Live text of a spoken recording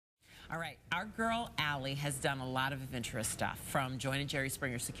All right, our girl Allie has done a lot of adventurous stuff, from joining Jerry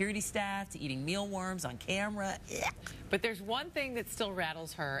Springer's security staff to eating mealworms on camera. Ugh. But there's one thing that still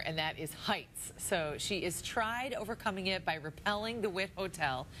rattles her, and that is heights. So she is tried overcoming it by rappelling the Wit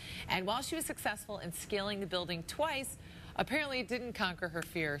Hotel. And while she was successful in scaling the building twice, apparently it didn't conquer her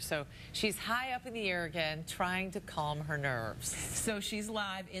fear. So she's high up in the air again, trying to calm her nerves. So she's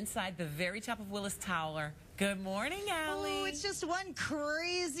live inside the very top of Willis Tower. Good morning, Allie. Oh, it's just one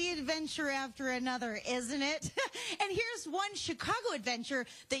crazy adventure after another, isn't it? And here's one Chicago adventure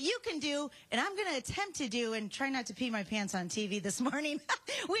that you can do, and I'm going to attempt to do, and try not to pee my pants on TV this morning.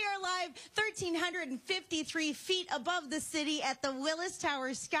 We are live 1,353 feet above the city at the Willis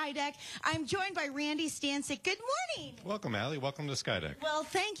Tower Sky Deck. I'm joined by Randy Stancic. Good morning. Welcome, Allie. Welcome to Sky Deck. Well,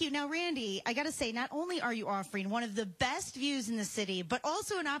 thank you. Now, Randy, I got to say, not only are you offering one of the best views in the city, but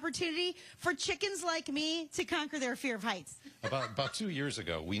also an opportunity for chickens like me to conquer their fear of heights. About 2 years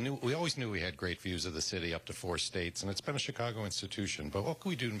ago, we always knew we had great views of the city up to 4 states, and it's been a Chicago institution. But what can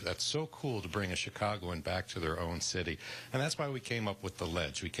we do that's so cool to bring a Chicagoan back to their own city? And that's why we came up with the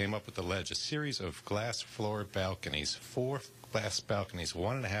Ledge. We came up with the Ledge, a series of glass floor balconies, 4 glass balconies,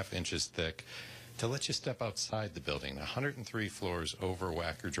 1.5 inches thick, to let you step outside the building, 103 floors over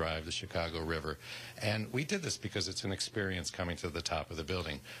Wacker Drive, the Chicago River. And we did this because it's an experience coming to the top of the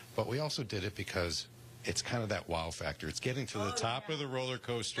building. But we also did it because it's kind of that wow factor. It's getting to the top of the roller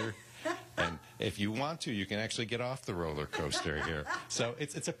coaster. And if you want to, you can actually get off the roller coaster here. So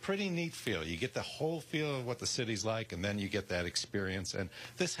it's a pretty neat feel. You get the whole feel of what the city's like, and then you get that experience. And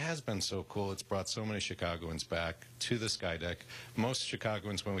this has been so cool. It's brought so many Chicagoans back to the Sky Deck. Most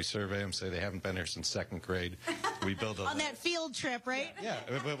Chicagoans, when we survey them, say they haven't been here since 2nd grade. We build on that field trip, right? Yeah,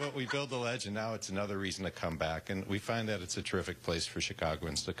 but we build the Ledge, and now it's another reason to come back. And we find that it's a terrific place for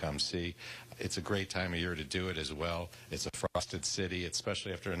Chicagoans to come see. It's a great time of year to do it as well. It's a frosted city,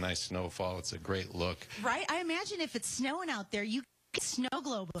 especially after a nice snowfall. It's a great look. Right? I imagine if it's snowing out there, you get snow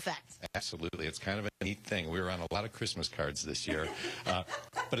globe effect. Absolutely. It's kind of a neat thing. We were on a lot of Christmas cards this year.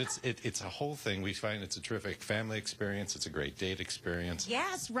 But it's a whole thing. We find it's a terrific family experience. It's a great date experience.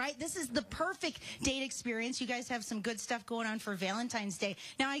 Yes, right. This is the perfect date experience. You guys have some good stuff going on for Valentine's Day.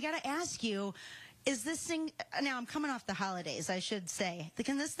 Now, I got to ask you, is this thing, now I'm coming off the holidays, I should say.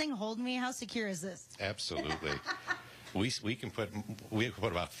 Can this thing hold me? How secure is this? Absolutely. We can put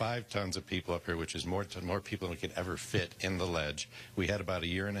about 5 tons of people up here, which is more people than we could ever fit in the Ledge. We had about a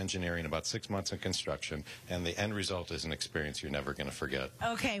year in engineering, about 6 months in construction, and the end result is an experience you're never going to forget.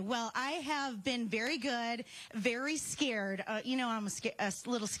 Okay, well, I have been very good, very scared. You know, I'm a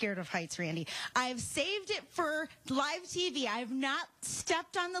little scared of heights, Randy. I've saved it for live TV. I have not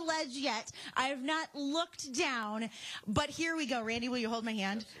stepped on the ledge yet. I have not looked down, but here we go. Randy, will you hold my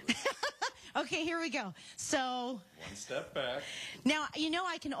hand? Yes. Okay, here we go. So, 1 step back. Now, you know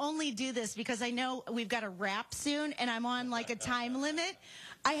I can only do this because I know we've got a wrap soon, and I'm on like a time limit.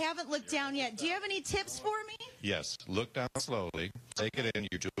 I haven't looked down yet. Do you have any tips for me? Yes. Look down slowly. Take it in.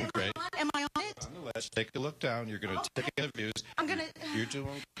 You're doing great. Am I on it? On the ledge. Take a look down. You're going to take in the views. I'm going to... You're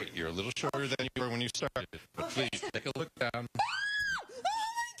doing great. You're a little shorter than you were when you started. But please, take a look down.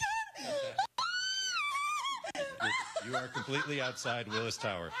 You are completely outside Willis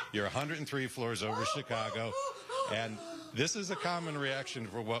Tower. You're 103 floors over Chicago, and this is a common reaction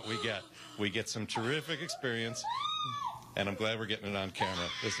for what we get. We get some terrific experience, and I'm glad we're getting it on camera.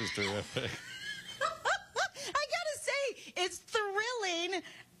 This is terrific. I gotta say, it's thrilling,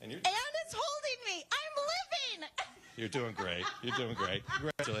 and it's holding me. I'm living. You're doing great. You're doing great.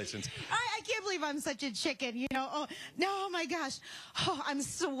 Congratulations. I can't believe I'm such a chicken, you know. Oh, no, oh my gosh. Oh, I'm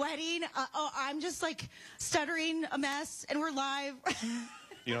sweating. I'm just like stuttering a mess, and we're live.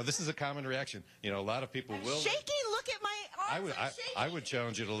 You know, this is a common reaction. You know, a lot of people will. Shaking. Look at my arms. I would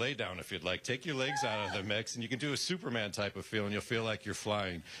challenge you to lay down if you'd like. Take your legs out of the mix, and you can do a Superman type of feel, and you'll feel like you're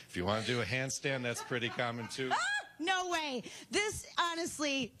flying. If you want to do a handstand, that's pretty common too. No way. This,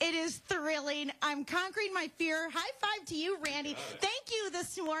 honestly, it is thrilling. I'm conquering my fear. High five to you, Randy. Thank you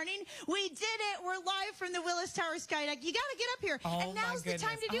this morning. We did it. We're live from the Willis Tower Sky Deck. You got to get up here. Oh, and now's the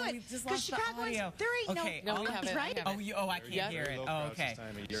time to do it. Because Chicagoans, there ain't no, we have it. right? I can't hear it. Oh, okay.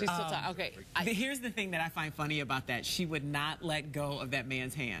 She's still talking. Okay. Here's the thing that I find funny about that. She would not let go of that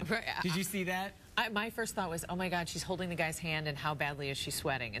man's hand. Right. Did you see that? My first thought was, oh my God, she's holding the guy's hand, and how badly is she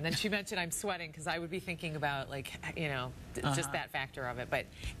sweating? And then she mentioned I'm sweating, because I would be thinking about, like, you know, just that factor of it. But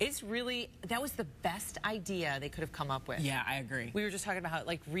it's really, that was the best idea they could have come up with. Yeah, I agree. We were just talking about how it,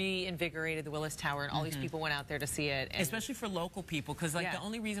 like, reinvigorated the Willis Tower, and all these people went out there to see it. And especially for local people, because like the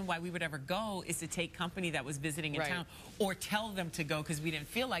only reason why we would ever go is to take company that was visiting in town, or tell them to go because we didn't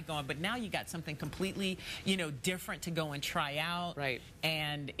feel like going. But now you got something completely, you know, different to go and try out. Right.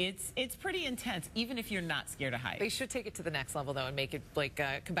 And it's pretty intense, even if you're not scared of heights. They should take it to the next level, though, and make it, like,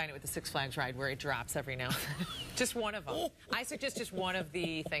 combine it with the Six Flags ride, where it drops every now and then. Just one of them. I suggest just one of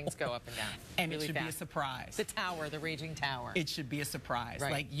the things go up and down. And really it should fast. be a surprise. The tower, the raging tower. It should be a surprise.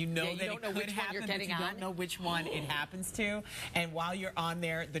 Right. Like, you know, you that don't it know could which one happen, you're but getting you on. don't know which one it happens to. And while you're on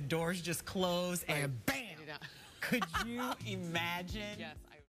there, the doors just close and bam! Yeah. Could you imagine? Yes.